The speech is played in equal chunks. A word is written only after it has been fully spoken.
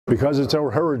Because it's our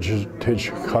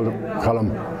heritage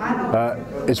column.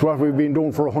 It's what we've been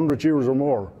doing for 100 years or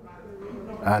more,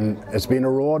 and it's been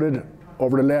eroded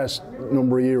over the last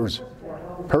number of years.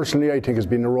 Personally, I think it's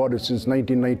been eroded since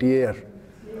 1998,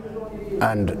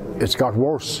 and it's got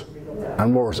worse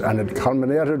and worse, and it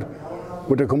culminated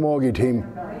with the camogie team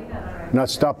not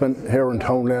stopping here in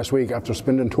town last week after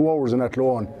spending 2 hours in that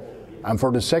lawn, and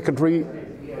for the secretary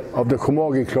of the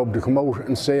camogie club to come out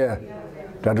and say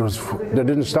that they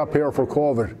didn't stop here for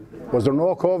COVID. Was there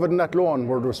no COVID in that lawn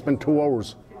where they spent 2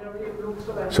 hours?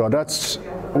 So that's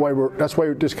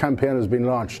why this campaign has been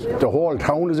launched. The whole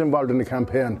town is involved in the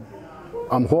campaign.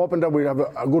 I'm hoping that we have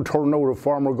a good turnout of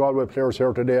former Galway players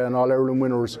here today and All-Ireland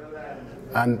winners,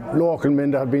 and local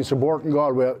men that have been supporting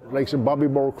Galway, like Bobby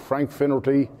Burke, Frank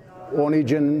Finnerty, Onie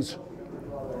Jennings,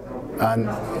 and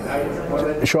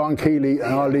Sean Keeley,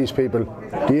 and all these people.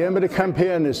 The aim of the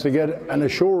campaign is to get an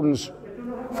assurance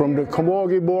from the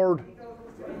camogie board,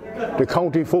 the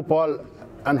county football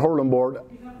and hurling board,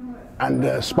 and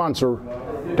the sponsor,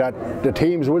 that the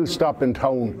teams will stop in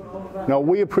town. Now,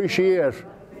 we appreciate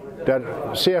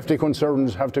that safety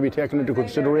concerns have to be taken into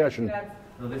consideration,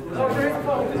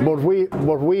 but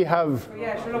we have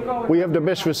the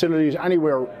best facilities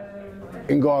anywhere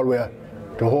in Galway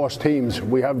to host teams.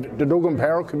 We have the Duggan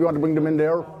Park, if you want to bring them in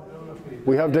there.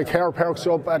 We have the car parks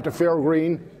up at the Fair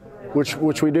Green,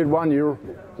 which we did 1 year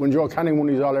when Joe Canning won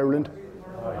his All-Ireland.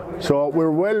 So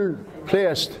we're well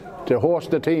placed to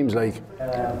host the teams. Like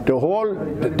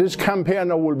this campaign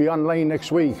now will be online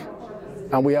next week,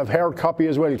 and we have hard copy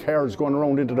as well, cards going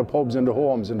around into the pubs and the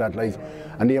homes and that. Like,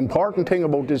 and the important thing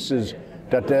about this is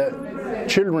that the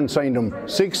children signed them,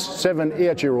 6, 7,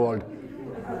 8-year-old,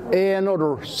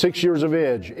 another 6 years of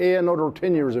age, another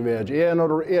 10 years of age,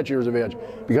 another 8 years of age,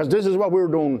 because this is what we're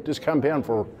doing this campaign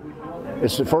for.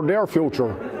 It's for their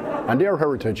future and their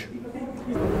heritage.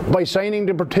 By signing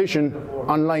the petition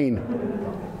online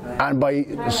and by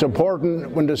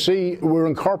supporting, when they see we're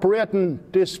incorporating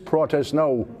this protest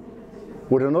now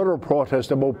with another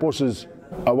protest about buses,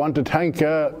 I want to thank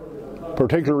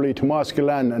particularly Tomas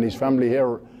Gullanes and his family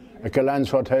here at Gullanes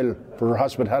Hotel for their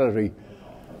hospitality.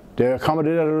 They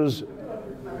accommodated us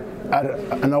at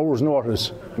an hour's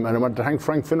notice. And I want to thank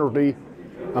Frank Finnerty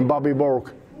and Bobby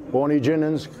Burke, Onie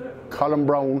Jennings, Colin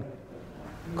Brown,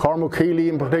 Cormac Keeley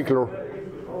in particular,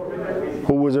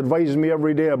 who was advising me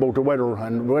every day about the weather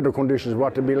and weather conditions,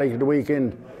 what to be like at the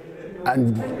weekend.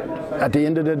 And at the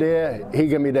end of the day, he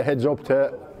gave me the heads up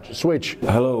to switch.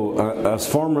 Hello, as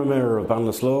former mayor of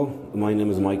Ballinasloe, my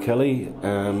name is Mike Kelly.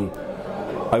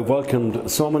 I welcomed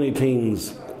so many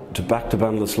teams back to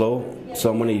Ballinasloe,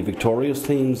 so many victorious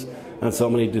teams and so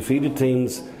many defeated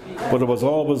teams, but it was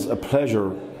always a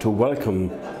pleasure to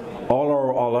welcome all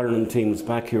our All-Ireland teams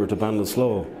back here to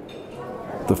Ballinasloe.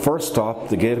 The first stop,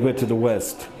 the gateway to the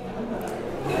west.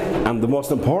 And the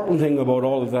most important thing about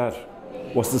all of that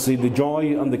was to see the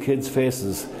joy on the kids'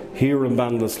 faces here in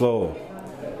Ballinasloe.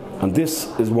 And this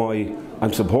is why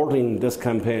I'm supporting this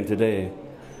campaign today,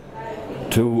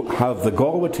 to have the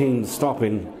Galway team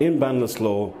stopping in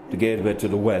Ballinasloe, the gateway to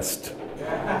the west.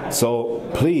 So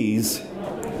please,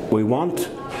 we want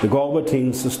the Galway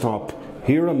teams to stop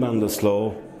here in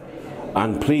Ballinasloe,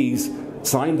 and please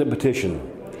sign the petition.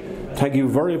 Thank you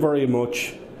very, very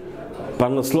much.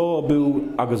 Ballinasloe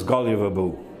abu agus Galway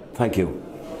abu. Thank you.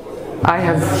 I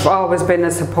have always been a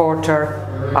supporter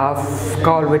of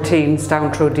Galway teams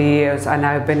down through the years, and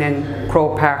I've been in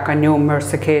Croke Park on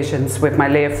numerous occasions with my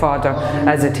late father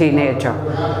as a teenager.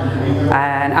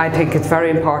 And I think it's very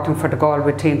important for the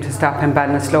Galway team to stop in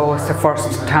Ballinasloe. It's the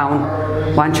first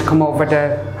town once you come over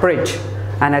the bridge,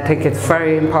 and I think it's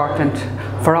very important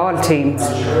for all teams,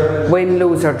 win,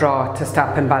 lose or draw, to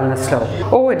stop in Ballinasloe.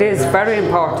 Oh, it is very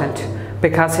important,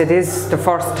 because it is the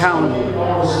first town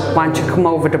once you come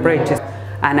over the bridges,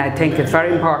 and I think it's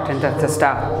very important that they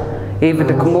stop. Even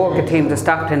the camogie team, they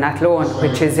stopped in Athlone,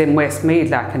 which is in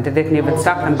Westmeath, and they didn't even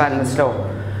stop in Ballinasloe,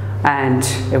 and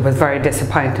it was very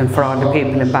disappointing for all the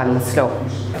people in Ballinasloe.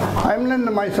 I'm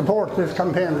lending my support to this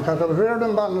campaign because I was reared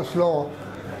in Ballinasloe,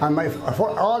 and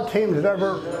all teams that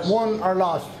ever won or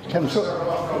lost came through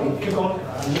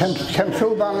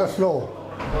Ballinasloe.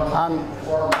 And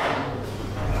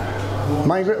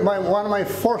one of my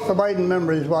first abiding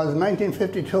memories was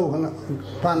 1952 when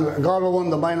Galway won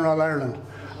the minor All-Ireland.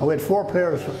 And we had 4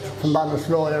 players from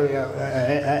Ballinasloe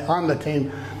area on the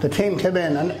team. The team came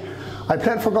in, and I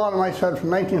played for Galway myself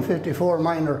from 1954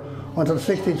 minor until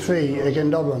 '63 again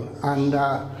Dublin, and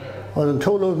I was in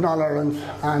 2 losing All-Irelands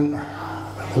and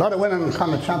a lot of winning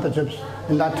Connacht championships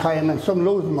in that time, and some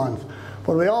losing ones.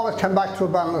 But we always came back to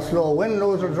Ballinasloe, win,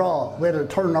 lose or draw, we had a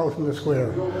turnout in the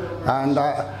square. And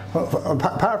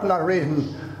apart from that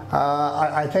reason,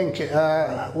 I think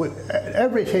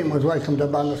every team was welcome to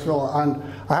Ballinasloe, and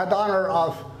I had the honour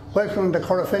of welcoming the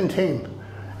Corofin team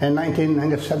in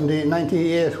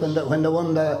 1998 when they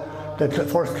won the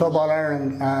first Club All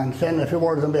Ireland, and saying a few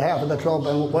words on behalf of the club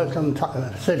and welcome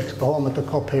Silks home at the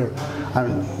cup here.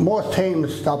 And most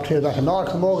teams stopped here, and all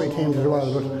camogie teams as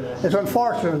well. But it's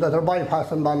unfortunate that they're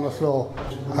bypassing Ballinasloe.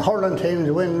 Hurling teams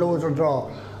win, lose or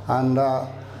draw, and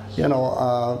you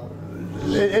know.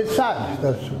 It's sad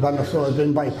that Ballinasloe has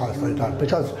been bypassed like that,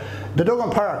 because the Duggan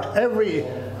Park,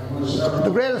 the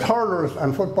greatest hurlers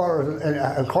and footballers,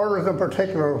 hurlers in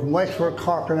particular, from Wexford,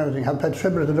 Cork and everything, have paid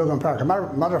tribute to Duggan Park. As a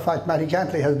matter of fact, Matty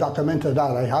Gantley has documented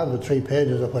that. I have the 3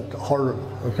 pages of what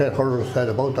great hurlers said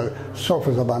about the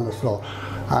surface of Ballinasloe.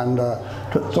 And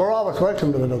they're always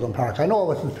welcome to the Duggan Park. I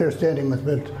know since Pierce Stadium was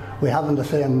built, we haven't the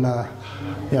same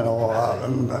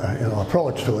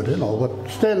approach to it, but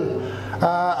still,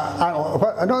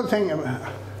 another thing,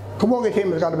 camogie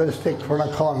team has got a bit of stick for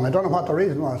that calling. I don't know what the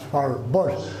reason was for it,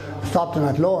 but stopped in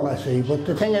Athlone, I see. But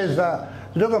the thing is, the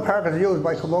Duggan Park is used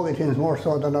by camogie teams more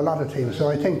so than a lot of teams, so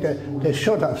I think that they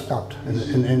should have stopped in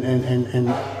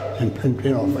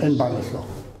Ballinasloe.